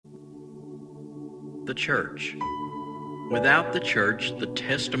The church. Without the church, the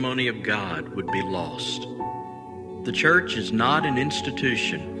testimony of God would be lost. The church is not an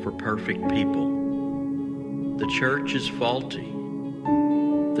institution for perfect people. The church is faulty.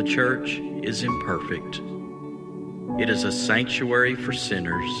 The church is imperfect. It is a sanctuary for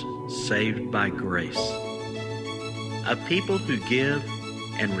sinners saved by grace. A people who give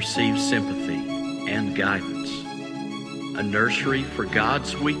and receive sympathy and guidance. A nursery for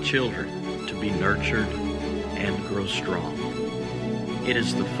God's weak children to be nurtured and grow strong. It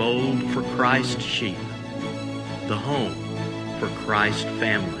is the fold for Christ's sheep, the home for Christ's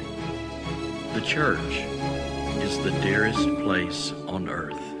family. The church is the dearest place on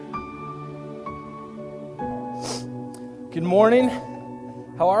earth. Good morning.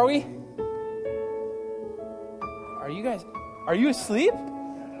 How are we? Are you asleep?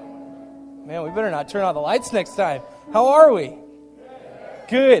 Man, we better not turn on the lights next time. How are we?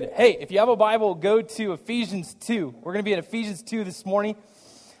 Good. Hey, if you have a Bible, go to Ephesians 2. We're going to be in Ephesians 2 this morning.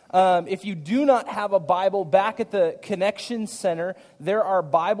 If you do not have a Bible, back at the Connection Center, there are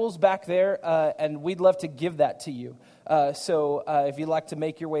Bibles back there, and we'd love to give that to you. So if you'd like to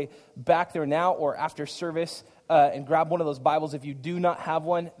make your way back there now or after service and grab one of those Bibles, if you do not have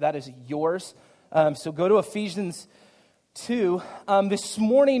one, that is yours. So go to Ephesians 2. This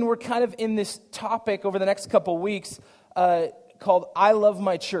morning, we're kind of in this topic over the next couple weeks called I Love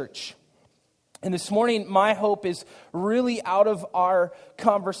My Church. And this morning, my hope is really out of our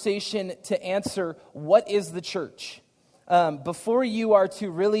conversation to answer, what is the church? Before you are to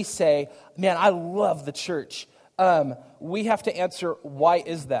really say, man, I love the church, we have to answer, why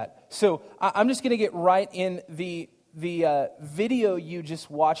is that? So I'm just going to get right in. The video you just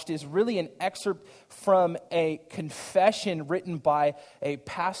watched is really an excerpt from a confession written by a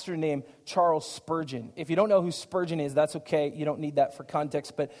pastor named Charles Spurgeon. If you don't know who Spurgeon is, that's okay. You don't need that for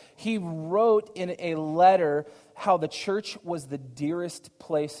context. But he wrote in a letter how the church was the dearest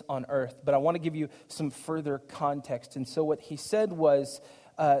place on earth. But I want to give you some further context. And so what he said was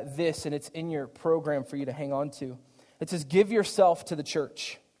this, and it's in your program for you to hang on to. It says, give yourself to the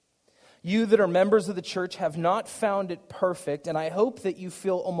church. You that are members of the church have not found it perfect, and I hope that you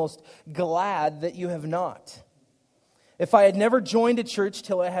feel almost glad that you have not. If I had never joined a church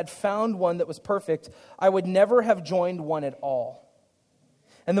till I had found one that was perfect, I would never have joined one at all.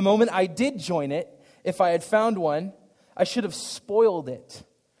 And the moment I did join it, if I had found one, I should have spoiled it,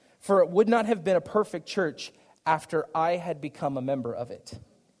 for it would not have been a perfect church after I had become a member of it.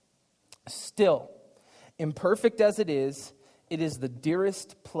 Still, imperfect as it is the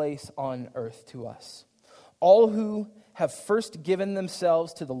dearest place on earth to us. All who have first given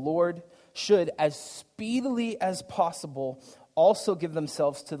themselves to the Lord should, as speedily as possible, also give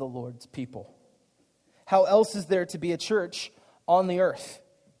themselves to the Lord's people. How else is there to be a church on the earth?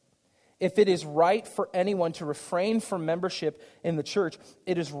 If it is right for anyone to refrain from membership in the church,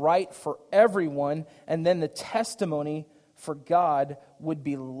 it is right for everyone, and then the testimony for God would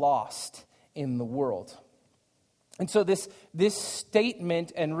be lost in the world. And so this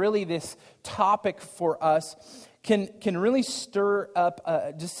statement and really this topic for us can really stir up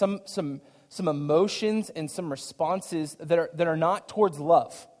just some emotions and some responses that are not towards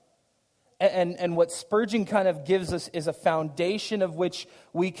love. And what Spurgeon kind of gives us is a foundation of which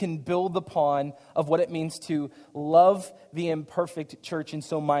we can build upon of what it means to love the imperfect church. And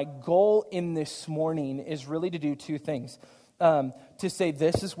so my goal in this morning is really to do two things. To say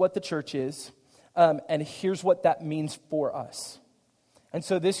this is what the church is, and here's what that means for us. And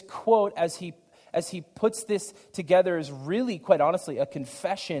so this quote, as he puts this together, is really, quite honestly, a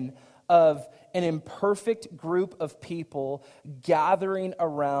confession of an imperfect group of people gathering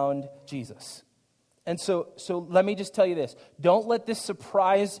around Jesus. And so let me just tell you this. Don't let this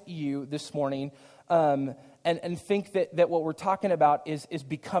surprise you this morning and think that what we're talking about is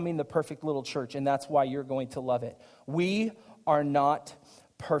becoming the perfect little church, and that's why you're going to love it. We are not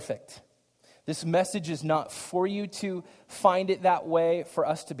perfect. This message is not for you to find it that way, for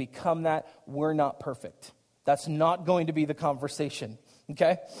us to become that. We're not perfect. That's not going to be the conversation,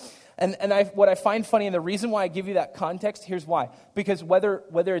 okay? And what I find funny, and the reason why I give you that context, here's why. Because whether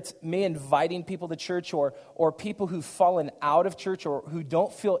it's me inviting people to church or people who've fallen out of church or who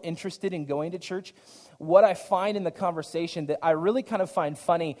don't feel interested in going to church, what I find in the conversation that I really kind of find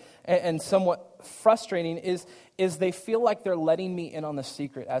funny and somewhat frustrating is they feel like they're letting me in on the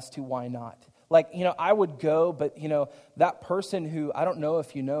secret as to why not. Like, I would go, but, that person who, I don't know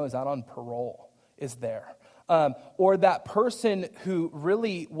if you know, is out on parole is there. Or that person who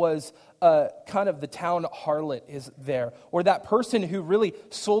really was kind of the town harlot is there. Or that person who really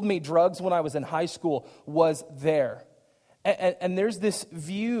sold me drugs when I was in high school was there. And there's this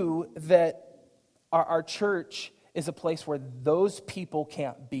view that our church is a place where those people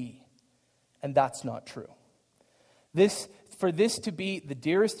can't be. And that's not true. For this to be the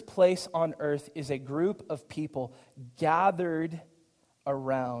dearest place on earth is a group of people gathered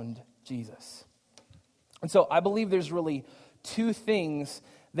around Jesus. And so I believe there's really two things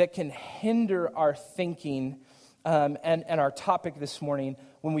that can hinder our thinking and our topic this morning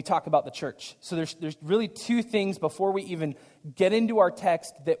when we talk about the church. So there's really two things before we even get into our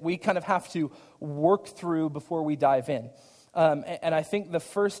text that we kind of have to work through before we dive in. And I think the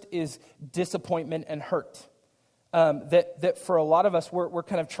first is disappointment and hurt. That for a lot of us, we're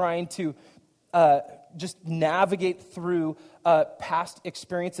kind of trying to just navigate through past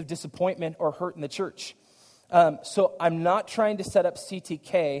experience of disappointment or hurt in the church. So I'm not trying to set up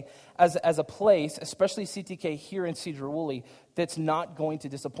CTK as a place, especially CTK here in Sedro-Woolley, that's not going to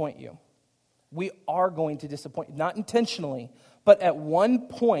disappoint you. We are going to disappoint you, not intentionally, but at one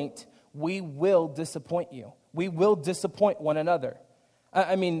point, we will disappoint you. We will disappoint one another.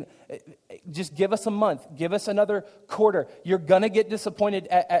 I mean, just give us a month, give us another quarter. You're going to get disappointed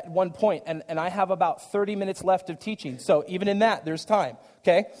at one point, and I have about 30 minutes left of teaching. So even in that, there's time,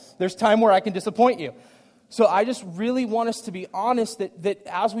 okay? There's time where I can disappoint you. So I just really want us to be honest that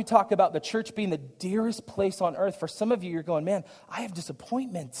as we talk about the church being the dearest place on earth, for some of you, you're going, man, I have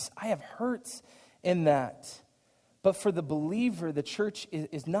disappointments. I have hurts in that. But for the believer, the church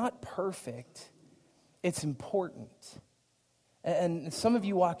is not perfect. It's important. And some of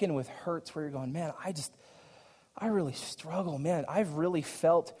you walk in with hurts where you're going, man, I really struggle, man. I've really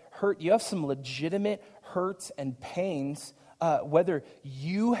felt hurt. You have some legitimate hurts and pains, whether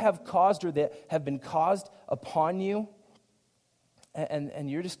you have caused or that have been caused upon you, and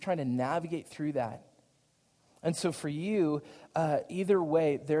you're just trying to navigate through that. And so for you, either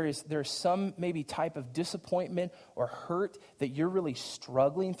way, there's some maybe type of disappointment or hurt that you're really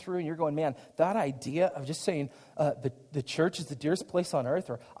struggling through, and you're going, man, that idea of just saying the church is the dearest place on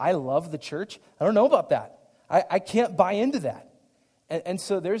earth, or I love the church, I don't know about that. I can't buy into that. And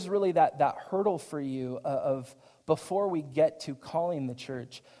so there's really that hurdle for you of before we get to calling the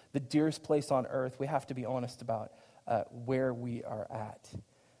church the dearest place on earth, we have to be honest about where we are at.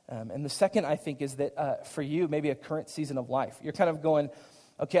 And the second, I think, is that for you, maybe a current season of life, you're kind of going,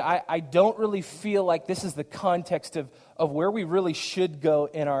 okay, I don't really feel like this is the context of where we really should go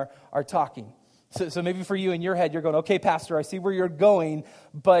in our talking. So maybe for you in your head, you're going, okay, Pastor, I see where you're going,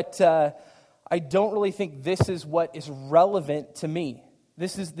 but I don't really think this is what is relevant to me.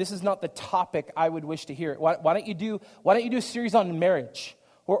 This is not the topic I would wish to hear. Why don't you do a series on marriage?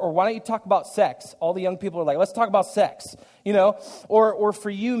 Or why don't you talk about sex? All the young people are like, let's talk about sex, you know? Or for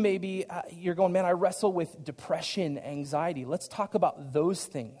you, maybe you're going, man, I wrestle with depression, anxiety. Let's talk about those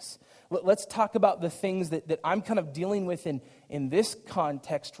things. Let's talk about the things that I'm kind of dealing with in this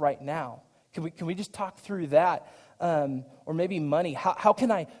context right now. Can we just talk through that? Or maybe money. How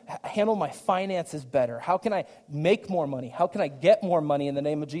can I handle my finances better? How can I make more money? How can I get more money in the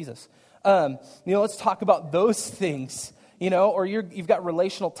name of Jesus? Let's talk about those things. Or you've got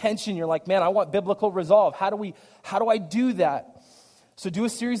relational tension. You're like, man, I want biblical resolve. How do I do that? So do a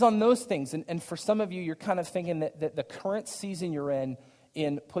series on those things. And for some of you, you're kind of thinking that the current season you're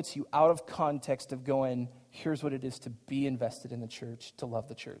in puts you out of context of going, here's what it is to be invested in the church, to love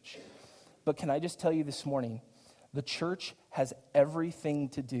the church. But can I just tell you this morning, the church has everything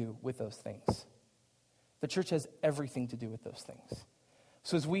to do with those things. The church has everything to do with those things.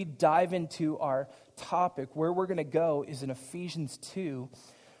 So as we dive into our topic, where we're going to go is in Ephesians 2,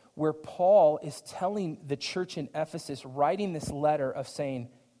 where Paul is telling the church in Ephesus, writing this letter of saying,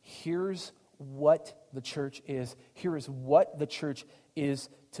 here's what the church is. Here is what the church is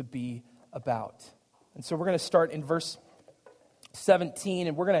to be about. And so we're going to start in verse 17,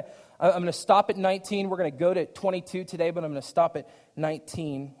 and I'm going to stop at 19. We're going to go to 22 today, but I'm going to stop at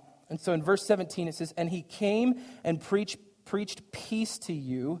 19. And so in verse 17 it says, and he came and preached peace to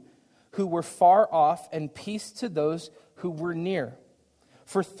you who were far off, and peace to those who were near.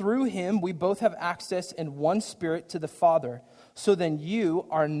 For through him we both have access in one Spirit to the Father. So then you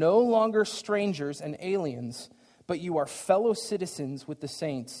are no longer strangers and aliens, but you are fellow citizens with the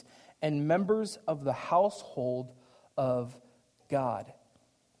saints and members of the household of God.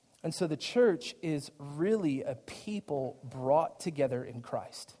 And so the church is really a people brought together in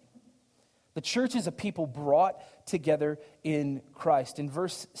Christ. The church is a people brought together in Christ. In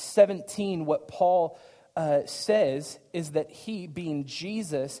verse 17, what Paul says is that he, being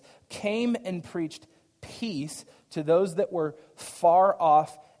Jesus, came and preached peace to those that were far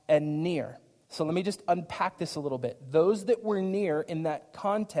off and near. So let me just unpack this a little bit. Those that were near in that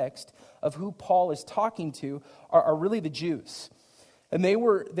context of who Paul is talking to are really the Jews. And they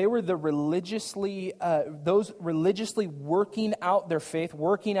were the those religiously working out their faith,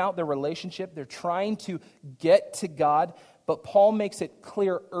 working out their relationship. They're trying to get to God. But Paul makes it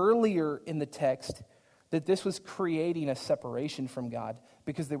clear earlier in the text that this was creating a separation from God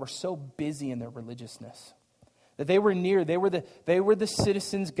because they were so busy in their religiousness. That they were near, they were the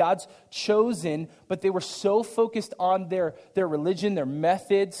citizens, God's chosen, but they were so focused on their religion, their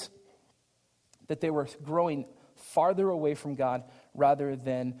methods, that they were growing farther away from God rather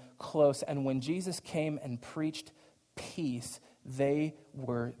than close. And when Jesus came and preached peace, they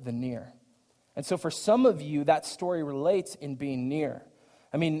were the near. And so for some of you, that story relates in being near.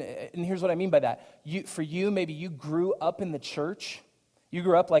 I mean, and here's what I mean by that. For you, maybe you grew up in the church. You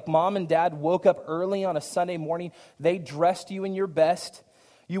grew up like mom and dad woke up early on a Sunday morning. They dressed you in your best.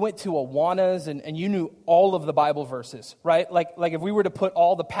 You went to Awanas and you knew all of the Bible verses, right? Like if we were to put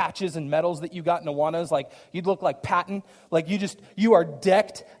all the patches and medals that you got in Awanas, like you'd look like Patton. Like you are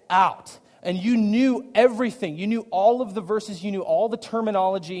decked out. And you knew everything. You knew all of the verses. You knew all the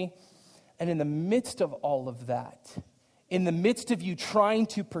terminology. And in the midst of all of that, in the midst of you trying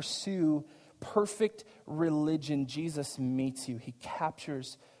to pursue perfect religion, Jesus meets you. He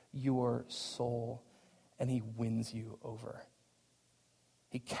captures your soul and he wins you over.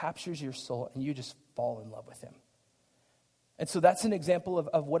 He captures your soul and you just fall in love with him. And so that's an example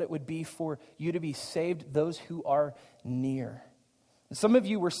of what it would be for you to be saved, those who are near. And some of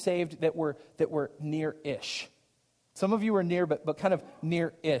you were saved that were near-ish. Some of you were near, but kind of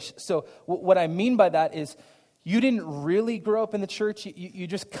near-ish. So what I mean by that is you didn't really grow up in the church. You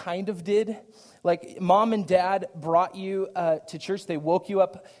just kind of did. Like mom and dad brought you to church. They woke you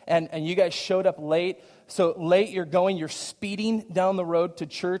up and you guys showed up late. So late you're speeding down the road to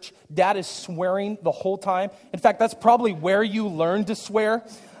church. Dad is swearing the whole time. In fact, that's probably where you learned to swear,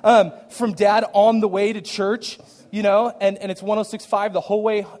 from dad on the way to church. You know, and it's 106.5 the whole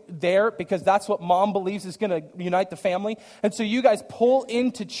way there because that's what mom believes is going to unite the family. And so you guys pull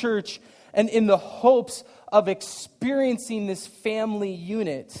into church and in the hopes of experiencing this family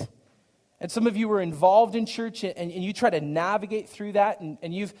unit. And some of you were involved in church and you try to navigate through that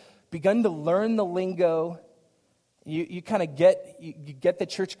and you've begun to learn the lingo. You kind of get the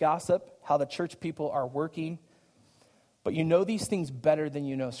church gossip, how the church people are working. But you know these things better than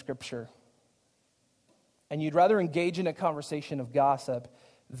you know Scripture. And you'd rather engage in a conversation of gossip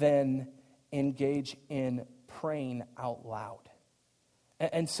than engage in praying out loud.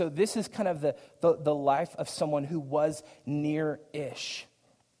 And so this is kind of the life of someone who was near-ish.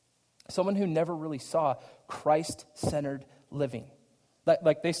 Someone who never really saw Christ-centered living.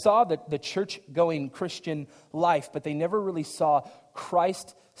 Like they saw the church-going Christian life, but they never really saw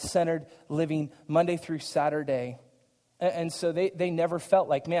Christ-centered living Monday through Saturday. And so they never felt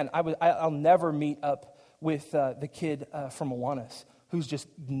like, man, I'll never meet up with the kid from Awanas who's just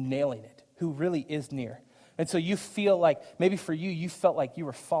nailing it, who really is near. And so you feel like, maybe for you felt like you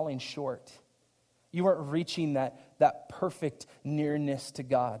were falling short. You weren't reaching that perfect nearness to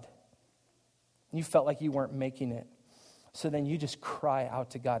God. You felt like you weren't making it. So then you just cry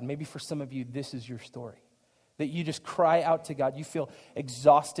out to God. Maybe for some of you, this is your story. That you just cry out to God. You feel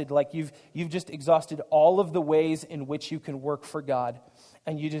exhausted, like you've just exhausted all of the ways in which you can work for God.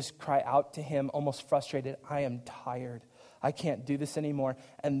 And you just cry out to him, almost frustrated. I am tired. I can't do this anymore.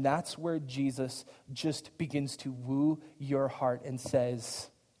 And that's where Jesus just begins to woo your heart and says,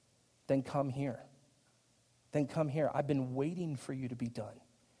 then come here. Then come here. I've been waiting for you to be done.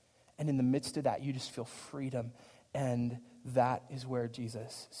 And in the midst of that, you just feel freedom. And that is where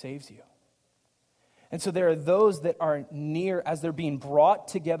Jesus saves you. And so there are those that are near as they're being brought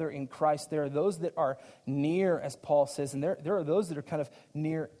together in Christ. There are those that are near, as Paul says, and there are those that are kind of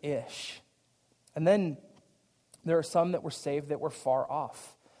near-ish. And then there are some that were saved that were far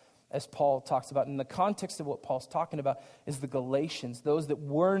off, as Paul talks about. In the context of what Paul's talking about is the Galatians, those that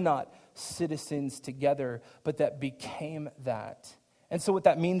were not citizens together, but that became that. And so what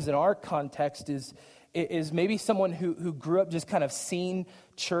that means in our context is maybe someone who grew up just kind of seeing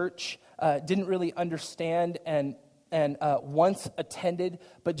church, didn't really understand and once attended,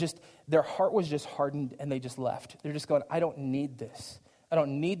 but just their heart was just hardened and they just left. They're just going, I don't need this. I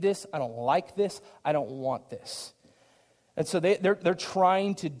don't need this. I don't like this. I don't want this. And so they're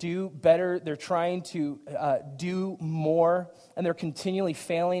trying to do better. They're trying to do more, and they're continually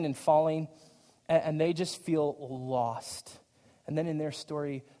failing and falling, and they just feel lost. And then in their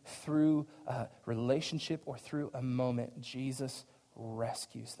story, through a relationship or through a moment, Jesus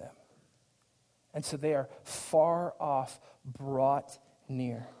rescues them. And so they are far off, brought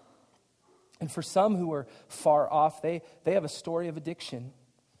near. And for some who are far off, they have a story of addiction.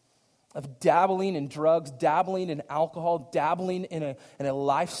 of dabbling in drugs, dabbling in alcohol, dabbling in a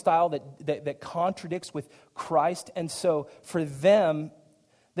lifestyle that contradicts with Christ. And so for them,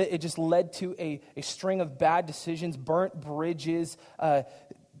 that it just led to a string of bad decisions, burnt bridges,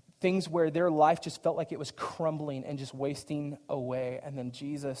 things where their life just felt like it was crumbling and just wasting away. And then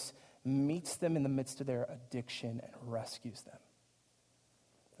Jesus meets them in the midst of their addiction and rescues them.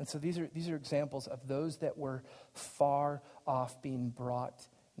 And so these are examples of those that were far off being brought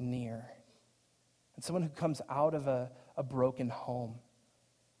near. And someone who comes out of a broken home,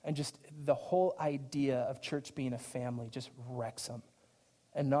 and just the whole idea of church being a family just wrecks them.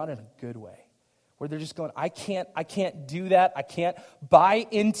 And not in a good way, where they're just going, I can't do that. I can't buy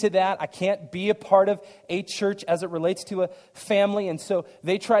into that. I can't be a part of a church as it relates to a family. And so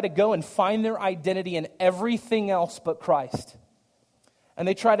they try to go and find their identity in everything else but Christ. And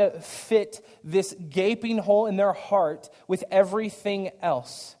they try to fit this gaping hole in their heart with everything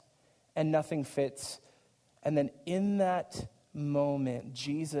else. And nothing fits. And then in that moment,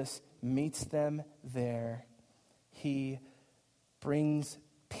 Jesus meets them there. He brings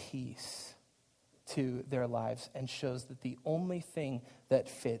peace to their lives and shows that the only thing that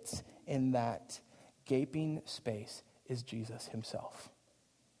fits in that gaping space is Jesus himself.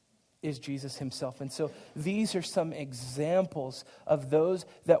 And so these are some examples of those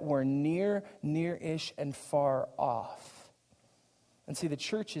that were near-ish, and far off. And see, the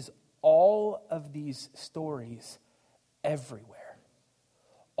church is all of these stories everywhere.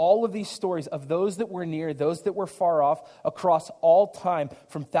 All of these stories of those that were near, those that were far off, across all time,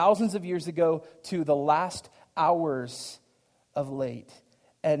 from thousands of years ago to the last hours of late.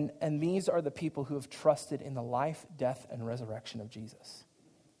 And these are the people who have trusted in the life, death, and resurrection of Jesus.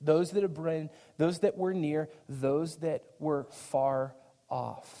 Those that were near, those that were far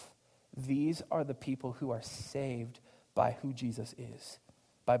off. These are the people who are saved by who Jesus is,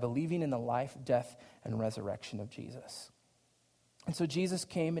 by believing in the life, death, and resurrection of Jesus. And so Jesus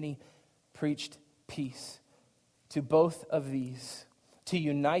came and he preached peace to both of these, to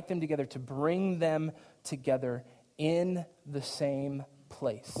unite them together, to bring them together in the same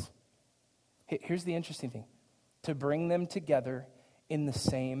place. Here's the interesting thing. To bring them together in the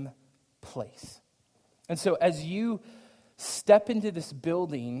same place. And so as you step into this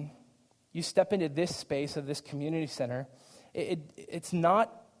building, you step into this space of this community center, it's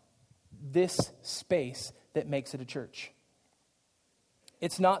not this space that makes it a church.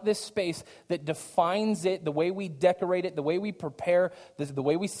 It's not this space that defines it, the way we decorate it, the way we prepare, the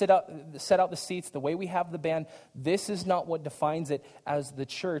way we set out the seats, the way we have the band. This is not what defines it as the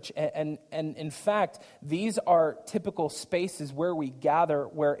church. And in fact, these are typical spaces where we gather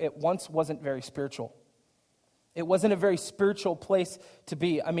where it once wasn't very spiritual. It wasn't a very spiritual place to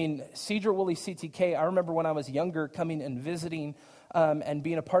be. I mean, Cedar Woolley CTK, I remember when I was younger coming and visiting and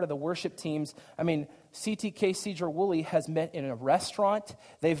being a part of the worship teams. I mean, CTK Cedar Woolley has met in a restaurant.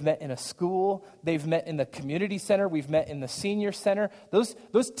 They've met in a school. They've met in the community center. We've met in the senior center. Those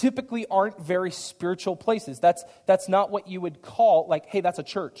typically aren't very spiritual places. That's not what you would call, like, hey, that's a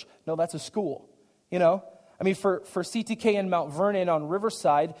church. No, that's a school, you know? I mean, for CTK in Mount Vernon on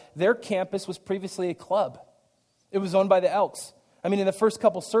Riverside, their campus was previously a club. It was owned by the Elks. I mean, in the first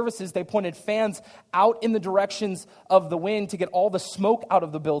couple services, they pointed fans out in the directions of the wind to get all the smoke out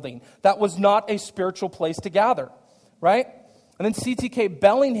of the building. That was not a spiritual place to gather, right? And then CTK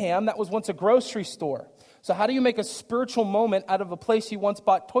Bellingham, that was once a grocery store. So how do you make a spiritual moment out of a place you once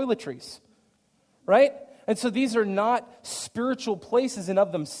bought toiletries, right? And so these are not spiritual places in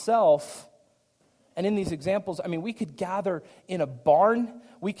of themselves. And in these examples, I mean, we could gather in a barn.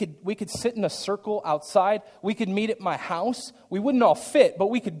 We could sit in a circle outside. We could meet at my house. We wouldn't all fit, but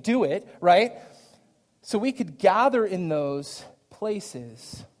we could do it, right? So we could gather in those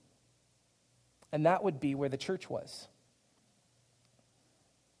places. And that would be where the church was.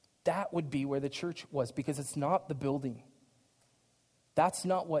 That would be where the church was, because it's not the building. That's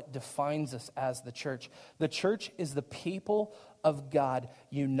not what defines us as the church. The church is the people of God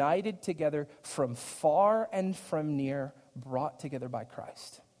united together from far and from near, brought together by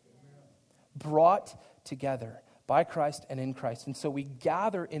Christ. Brought together by Christ and in Christ. And so we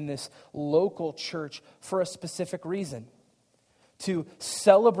gather in this local church for a specific reason. To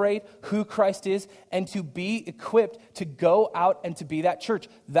celebrate who Christ is and to be equipped to go out and to be that church.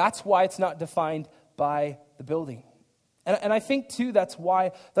 That's why it's not defined by the building. And I think, too, that's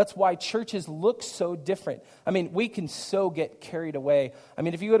why churches look so different. I mean, we can so get carried away. I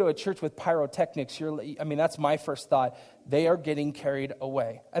mean, if you go to a church with pyrotechnics, that's my first thought. They are getting carried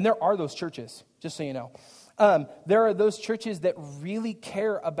away. And there are those churches, just so you know. There are those churches that really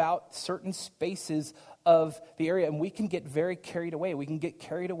care about certain spaces of the area, and we can get very carried away. We can get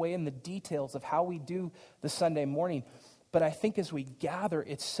carried away in the details of how we do the Sunday morning. But I think as we gather,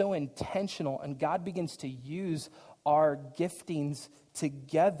 it's so intentional, and God begins to use our giftings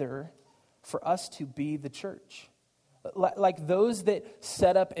together for us to be the church. Like those that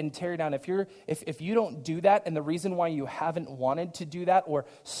set up and tear down. If you don't do that, and the reason why you haven't wanted to do that or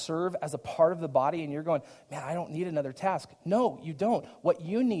serve as a part of the body, and you're going, man, I don't need another task. No, you don't. What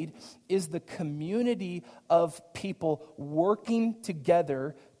you need is the community of people working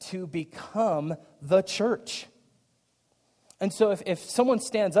together to become the church. And so if someone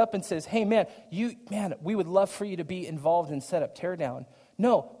stands up and says, hey, man, we would love for you to be involved in set up, tear down.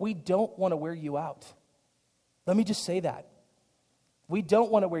 No, we don't want to wear you out. Let me just say that. We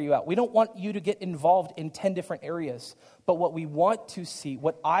don't want to wear you out. We don't want you to get involved in 10 different areas. But what we want to see,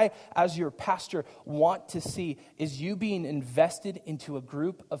 what I, as your pastor, want to see is you being invested into a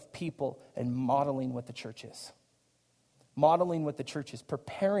group of people and modeling what the church is. Modeling what the church is.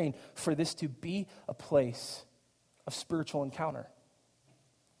 Preparing for this to be a place of spiritual encounter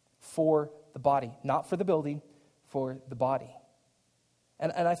for the body. Not for the building, for the body.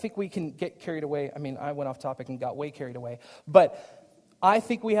 And I think we can get carried away. I mean, I went off topic and got way carried away. But I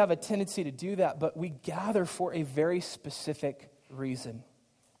think we have a tendency to do that, but we gather for a very specific reason.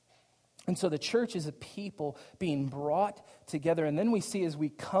 And so the church is a people being brought together. And then we see as we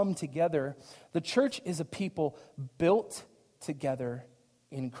come together, the church is a people built together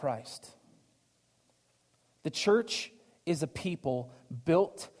in Christ. The church is a people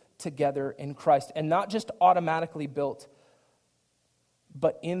built together in Christ. And not just automatically built,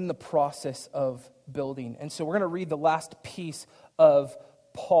 but in the process of building. And so we're going to read the last piece of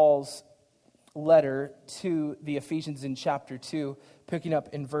Paul's letter to the Ephesians in chapter 2, picking up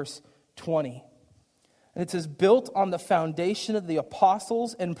in verse 20. And it says, built on the foundation of the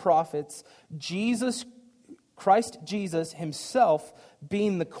apostles and prophets, Christ Jesus himself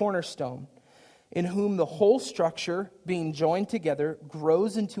being the cornerstone, in whom the whole structure, being joined together,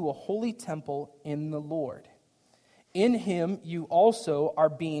 grows into a holy temple in the Lord. In him you also are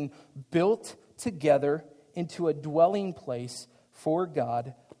being built together into a dwelling place for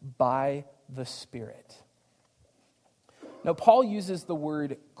God by the Spirit. Now, Paul uses the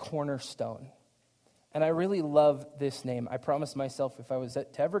word cornerstone. And I really love this name. I promised myself if I was to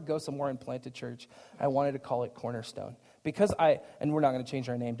ever go somewhere and plant a church, I wanted to call it Cornerstone. And we're not going to change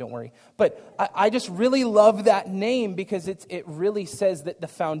our name, don't worry. But I just really love that name because it really says that the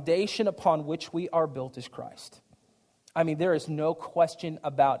foundation upon which we are built is Christ. I mean, there is no question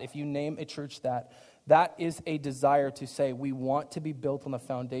about if you name a church that is a desire to say we want to be built on the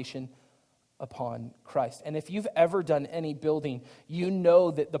foundation upon Christ. And if you've ever done any building, you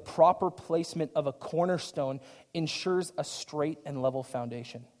know that the proper placement of a cornerstone ensures a straight and level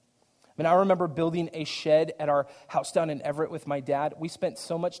foundation. I mean, I remember building a shed at our house down in Everett with my dad. We spent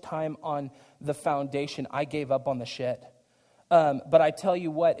so much time on the foundation, I gave up on the shed. But I tell you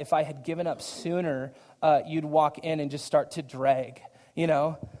what, if I had given up sooner, you'd walk in and just start to drag,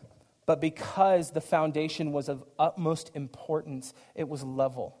 But because the foundation was of utmost importance, it was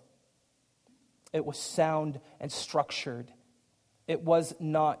level. It was sound and structured. It was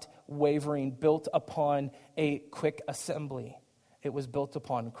not wavering, built upon a quick assembly. It was built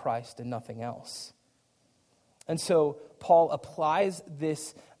upon Christ and nothing else. And so Paul applies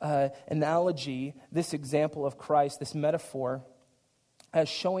this analogy, this example of Christ, this metaphor, as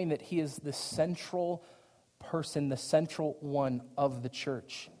showing that he is the central person, the central one of the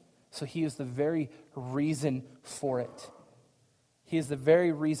church. So he is the very reason for it. He is the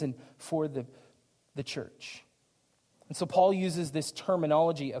very reason for the church. And so Paul uses this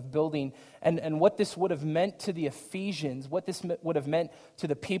terminology of building, and what this would have meant to the Ephesians, what this would have meant to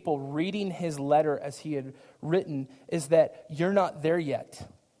the people reading his letter as he had written, is that you're not there yet.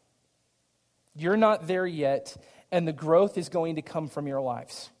 You're not there yet, and the growth is going to come from your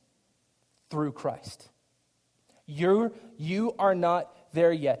lives through Christ. You are not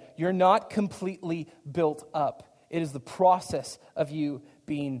there yet. You're not completely built up. It is the process of you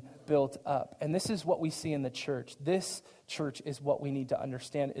being built up. And this is what we see in the church. This church is what we need to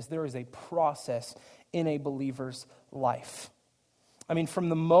understand, is there is a process in a believer's life. I mean, from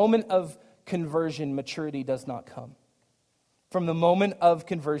the moment of conversion, maturity does not come. From the moment of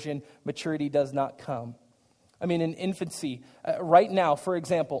conversion, maturity does not come. I mean, in infancy, right now, for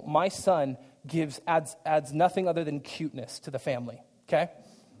example, my son adds nothing other than cuteness to the family, okay?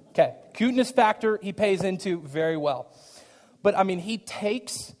 Cuteness factor he pays into very well. But I mean, he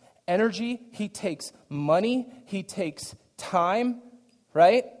takes energy, he takes money, he takes time,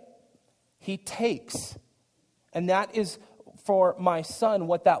 right? He takes. And that is for my son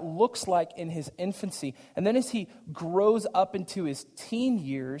what that looks like in his infancy. And then as he grows up into his teen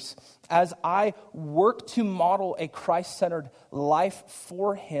years, as I work to model a Christ-centered life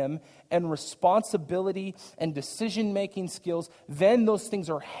for him and responsibility and decision-making skills, then those things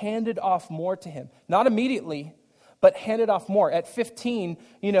are handed off more to him. Not immediately, but handed off more. At 15,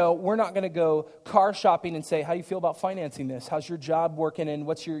 we're not going to go car shopping and say, how do you feel about financing this? How's your job working? And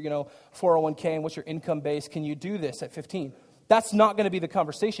what's your, 401k and what's your income base? Can you do this at 15? That's not going to be the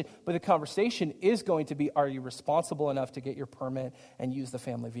conversation. But the conversation is going to be, are you responsible enough to get your permit and use the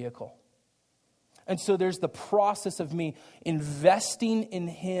family vehicle? And so there's the process of me investing in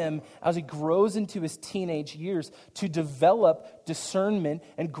him as he grows into his teenage years to develop discernment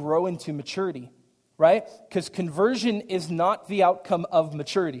and grow into maturity. Right? Because conversion is not the outcome of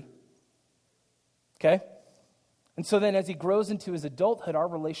maturity. Okay? And so then as he grows into his adulthood, our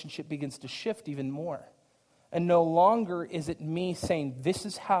relationship begins to shift even more. And no longer is it me saying, this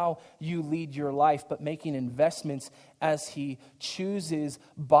is how you lead your life, but making investments as he chooses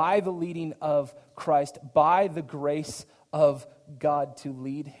by the leading of Christ, by the grace of God to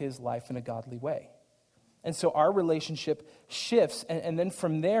lead his life in a godly way. And so our relationship shifts. And then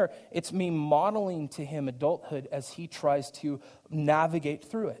from there, it's me modeling to him adulthood as he tries to navigate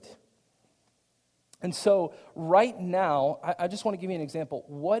through it. And so right now, I just want to give you an example.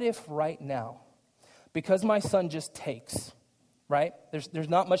 What if right now, because my son just takes, right? There's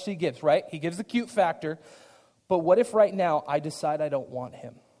not much that he gives, right? He gives the cute factor. But what if right now I decide I don't want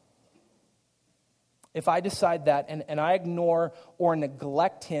him? If I decide that and I ignore or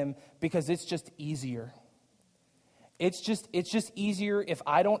neglect him because it's just easier. It's just easier if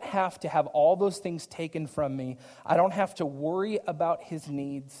I don't have to have all those things taken from me. I don't have to worry about his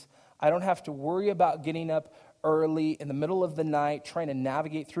needs. I don't have to worry about getting up early in the middle of the night, trying to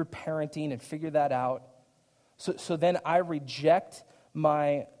navigate through parenting and figure that out. So then I reject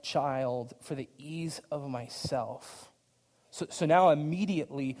my child for the ease of myself. So now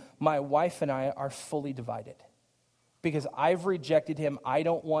immediately my wife and I are fully divided. Because I've rejected him, I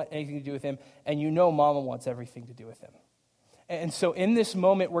don't want anything to do with him, and Mama wants everything to do with him. And so in this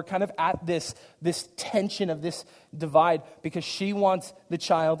moment, we're kind of at this tension of this divide because she wants the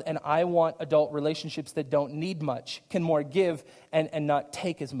child and I want adult relationships that don't need much, can more give and not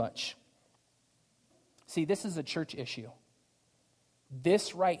take as much. See, this is a church issue.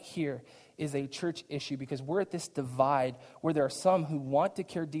 This right here is a church issue because we're at this divide where there are some who want to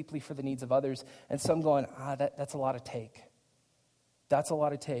care deeply for the needs of others and some going, that's a lot to take. That's a lot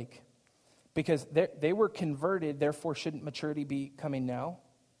to take. Because they were converted, therefore shouldn't maturity be coming now?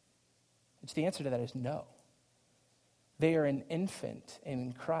 Which the answer to that is no. They are an infant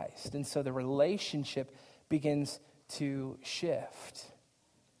in Christ. And so the relationship begins to shift.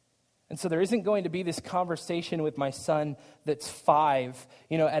 And so there isn't going to be this conversation with my son that's 5,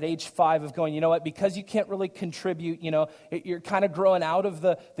 at age 5 of going, because you can't really contribute, you're kind of growing out of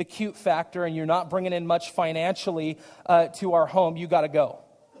the cute factor and you're not bringing in much financially to our home, you got to go.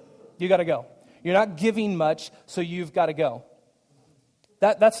 You got to go. You're not giving much, so you've got to go.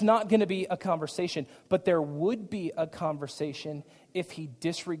 That's not going to be a conversation, but there would be a conversation if he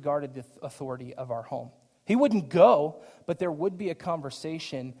disregarded the authority of our home. He wouldn't go, but there would be a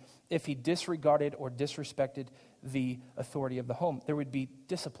conversation if he disregarded or disrespected the authority of the home. There would be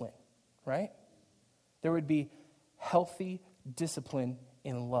discipline, right? There would be healthy discipline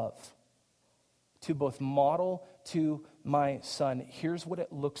in love to both model to my son, here's what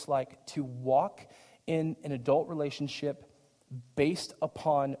it looks like to walk in an adult relationship based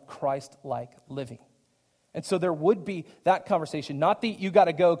upon Christ-like living. And so there would be that conversation, not the you got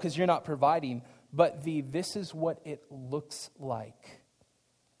to go because you're not providing, but this is what it looks like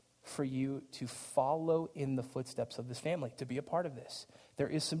for you to follow in the footsteps of this family, to be a part of this. There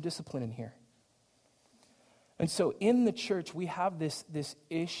is some discipline in here. And so in the church, we have this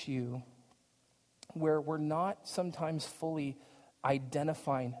issue where we're not sometimes fully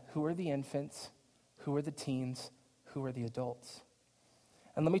identifying who are the infants, who are the teens, who are the adults.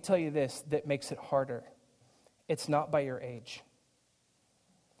 And let me tell you this, that makes it harder. It's not by your age.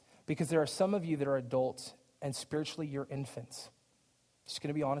 Because there are some of you that are adults and spiritually you're infants. I'm just going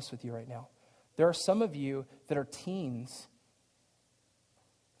to be honest with you right now. There are some of you that are teens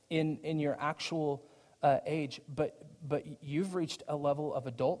in your actual age, but you've reached a level of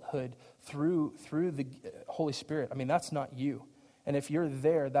adulthood through the Holy Spirit. I mean, that's not you. And if you're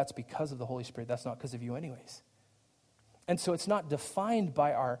there, that's because of the Holy Spirit. That's not because of you anyways. And so it's not defined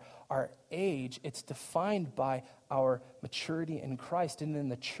by our age. It's defined by our maturity in Christ. And in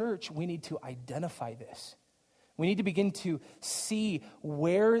the church, we need to identify this. We need to begin to see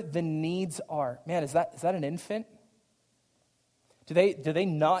where the needs are. Man, is that an infant? Do they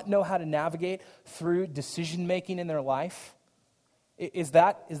not know how to navigate through decision making in their life? Is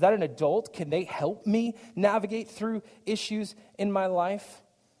that an adult? Can they help me navigate through issues in my life?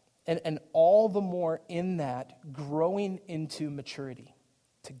 And all the more in that, growing into maturity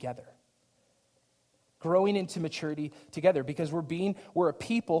together. Growing into maturity together, because we're a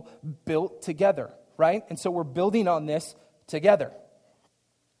people built together, right? And so we're building on this together.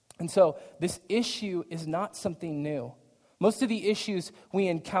 And so this issue is not something new. Most of the issues we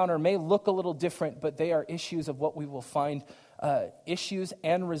encounter may look a little different, but they are issues of what we will find issues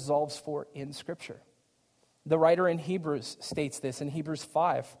and resolves for in Scripture. The writer in Hebrews states this in Hebrews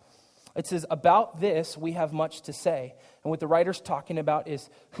 5. It says, about this we have much to say. And what the writer's talking about is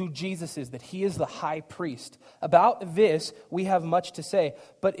who Jesus is, that he is the high priest. About this we have much to say,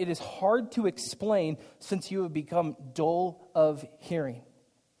 but it is hard to explain since you have become dull of hearing.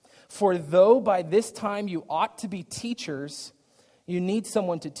 For though by this time you ought to be teachers, you need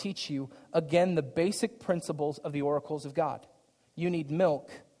someone to teach you, again, the basic principles of the oracles of God. You need milk,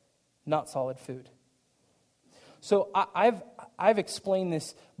 not solid food. So I've explained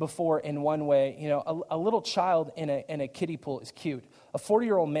this before in one way. You know, a little child in a kiddie pool is cute. A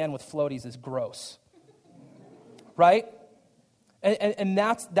 40-year-old man with floaties is gross, right? And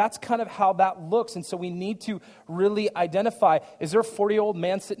that's kind of how that looks. And so we need to really identify, is there a 40-year-old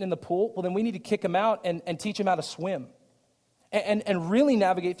man sitting in the pool? Well, then we need to kick him out and teach him how to swim. And really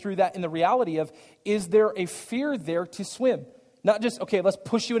navigate through that in the reality of, is there a fear there to swim? Not just, okay, let's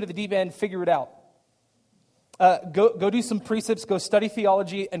push you into the deep end, figure it out. Go do some precepts, go study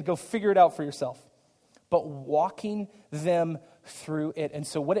theology, and go figure it out for yourself. But walking them through it. And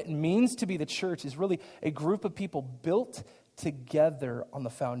so what it means to be the church is really a group of people built together on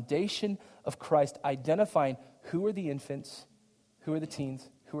the foundation of Christ, identifying who are the infants, who are the teens,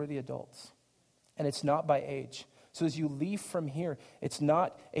 who are the adults. And it's not by age. So as you leave from here, it's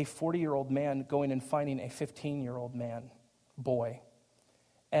not a 40-year-old man going and finding a 15-year-old boy,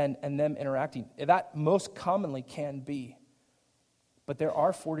 and them interacting. That most commonly can be. But there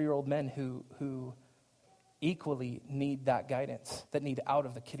are 40-year-old men who equally need that guidance, that need out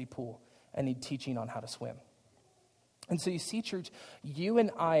of the kiddie pool and need teaching on how to swim. And so you see, church, you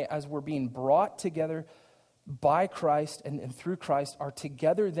and I, as we're being brought together by Christ and through Christ, are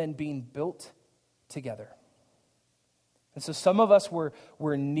together then being built together. And so some of us were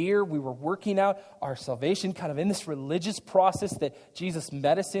near, we were working out our salvation kind of in this religious process that Jesus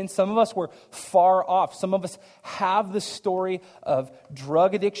met us in. Some of us were far off. Some of us have the story of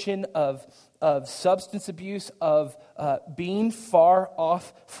drug addiction, of substance abuse, of being far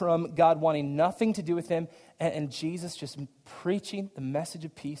off from God, wanting nothing to do with Him, and Jesus just preaching the message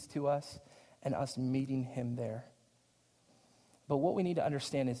of peace to us and us meeting Him there. But what we need to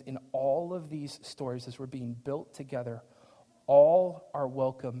understand is in all of these stories, as we're being built together, all are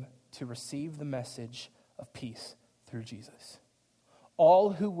welcome to receive the message of peace through Jesus.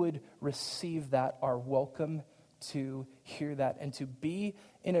 All who would receive that are welcome to hear that and to be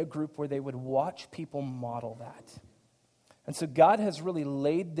in a group where they would watch people model that. And so God has really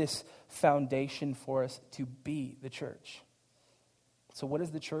laid this foundation for us to be the church. So what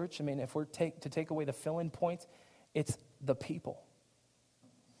is the church? I mean, if we're to take away the fill-in points, it's the people.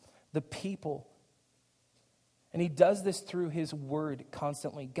 The people. And He does this through His word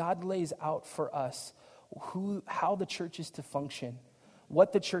constantly. God lays out for us how the church is to function,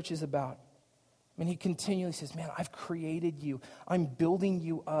 what the church is about. I mean, He continually says, man, I've created you. I'm building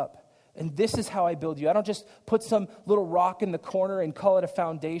you up. And this is how I build you. I don't just put some little rock in the corner and call it a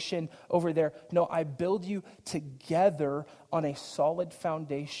foundation over there. No, I build you together on a solid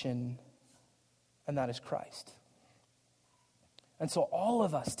foundation, and that is Christ. And so all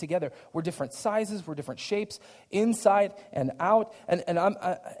of us together, we're different sizes, we're different shapes, inside and out.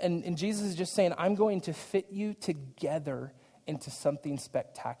 And Jesus is just saying, I'm going to fit you together into something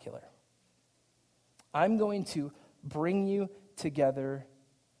spectacular. I'm going to bring you together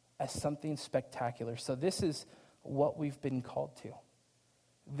as something spectacular. So this is what we've been called to.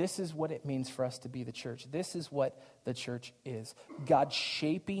 This is what it means for us to be the church. This is what the church is. God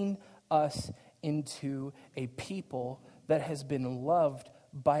shaping us into a people that has been loved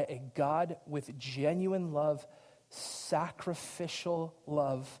by a God with genuine love, sacrificial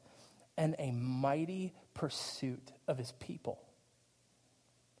love, and a mighty pursuit of His people.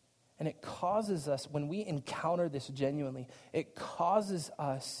 And it causes us, when we encounter this genuinely, it causes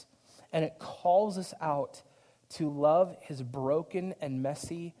us and it calls us out to love His broken and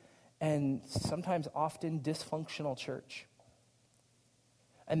messy and sometimes often dysfunctional church.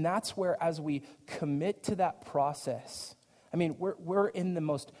 And that's where, as we commit to that process, I mean, we're in the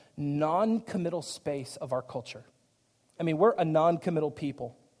most non-committal space of our culture. I mean, we're a non-committal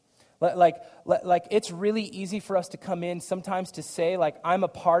people. Like it's really easy for us to come in sometimes to say, like, I'm a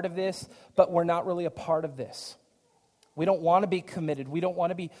part of this, but we're not really a part of this. We don't want to be committed. We don't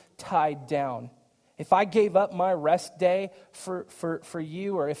want to be tied down. If I gave up my rest day for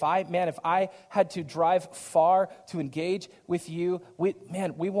you, or if I had to drive far to engage with you, we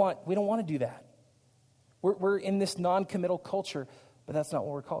don't want to do that. We're in this non-committal culture, but that's not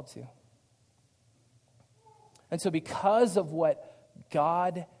what we're called to. And so because of what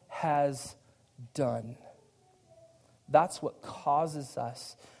God has done, that's what causes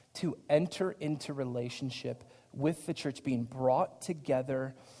us to enter into relationship with the church, being brought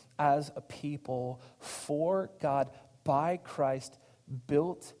together as a people for God by Christ,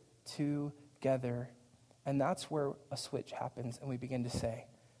 built together. And that's where a switch happens, and we begin to say,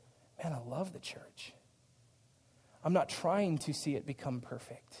 man, I love the church. I'm not trying to see it become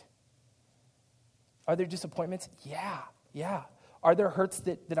perfect. Are there disappointments? Yeah. Are there hurts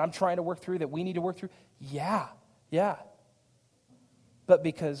that I'm trying to work through, that we need to work through? Yeah. But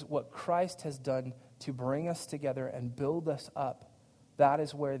because what Christ has done to bring us together and build us up, that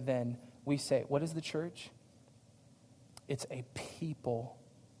is where then we say, what is the church? It's a people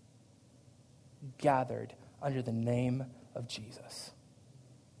gathered under the name of Jesus.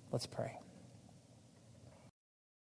 Let's pray.